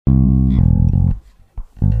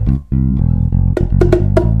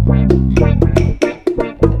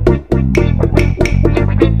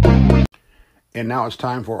And now it's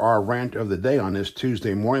time for our rant of the day on this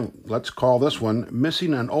Tuesday morning. Let's call this one,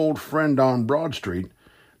 Missing an Old Friend on Broad Street,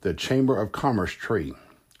 the Chamber of Commerce tree.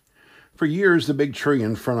 For years, the big tree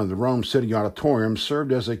in front of the Rome City Auditorium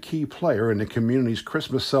served as a key player in the community's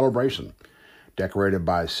Christmas celebration. Decorated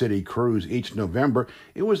by city crews each November,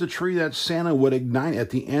 it was the tree that Santa would ignite at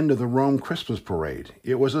the end of the Rome Christmas parade.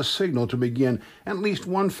 It was a signal to begin at least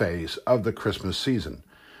one phase of the Christmas season.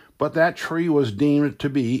 But that tree was deemed to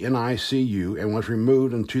be in ICU and was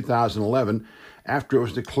removed in 2011 after it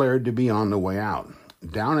was declared to be on the way out.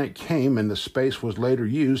 Down it came, and the space was later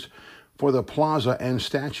used for the plaza and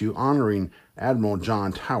statue honoring Admiral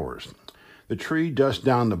John Towers. The tree just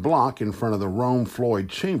down the block in front of the Rome Floyd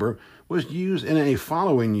Chamber was used in a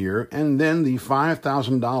following year, and then the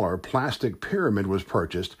 $5,000 plastic pyramid was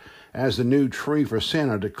purchased as the new tree for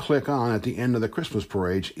Santa to click on at the end of the Christmas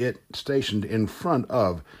parade, it stationed in front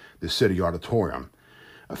of the city auditorium.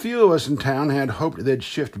 A few of us in town had hoped they'd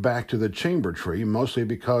shift back to the chamber tree, mostly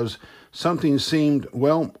because something seemed,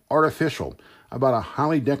 artificial about a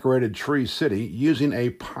highly decorated tree city using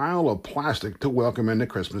a pile of plastic to welcome in the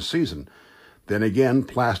Christmas season. Then again,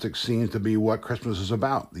 plastic seems to be what Christmas is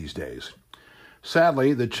about these days.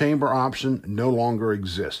 Sadly, the chamber option no longer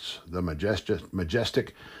exists. The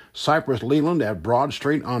majestic Cypress Leland at Broad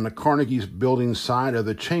Street on the Carnegie's building side of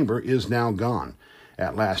the chamber is now gone.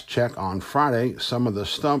 At last check on Friday, some of the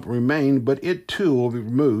stump remained, but it too will be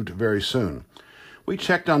removed very soon. We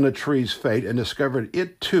checked on the tree's fate and discovered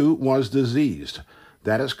it too was diseased.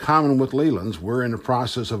 That is common with Leland's. We're in the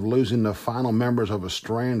process of losing the final members of a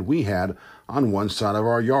strand we had on one side of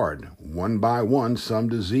our yard. One by one, some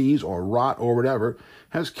disease or rot or whatever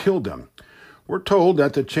has killed them. We're told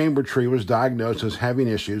that the chamber tree was diagnosed as having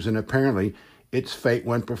issues, and apparently its fate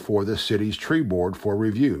went before the city's tree board for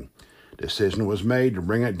review. Decision was made to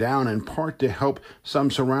bring it down in part to help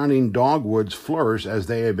some surrounding dogwoods flourish as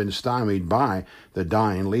they had been stymied by the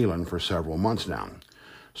dying Leland for several months now.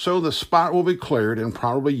 So the spot will be cleared and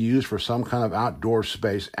probably used for some kind of outdoor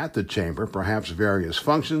space at the chamber, perhaps various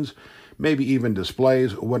functions, maybe even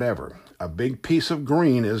displays, whatever. A big piece of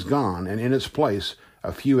green is gone, and in its place,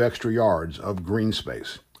 a few extra yards of green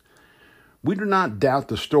space. We do not doubt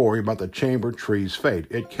the story about the chamber tree's fate.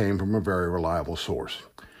 It came from a very reliable source.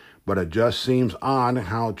 But it just seems odd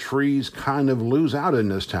how trees kind of lose out in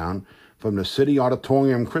this town, from the city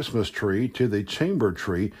auditorium Christmas tree to the chamber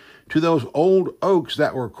tree to those old oaks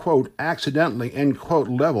that were, quote, accidentally, end quote,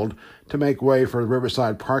 leveled to make way for the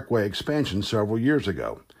Riverside Parkway expansion several years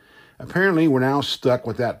ago. Apparently, we're now stuck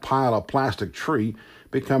with that pile of plastic tree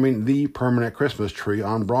becoming the permanent Christmas tree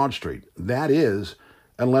on Broad Street. That is,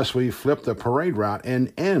 unless we flip the parade route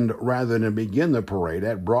and end rather than begin the parade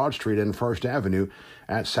at Broad Street and First Avenue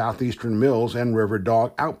at Southeastern Mills and River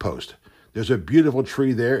Dog Outpost. There's a beautiful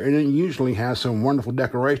tree there, and it usually has some wonderful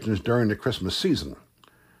decorations during the Christmas season.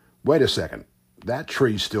 Wait a second. That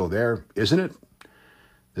tree's still there, isn't it?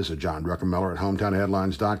 This is John Druckenmiller at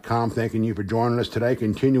HometownHeadlines.com, thanking you for joining us today.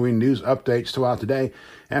 Continuing news updates throughout the day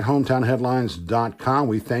at HometownHeadlines.com.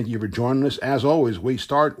 We thank you for joining us. As always, we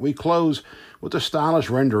close with the stylish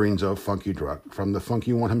renderings of Funky Druck from the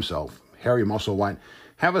Funky One himself, Harry Musselwhite.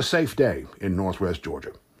 Have a safe day in Northwest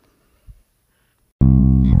Georgia.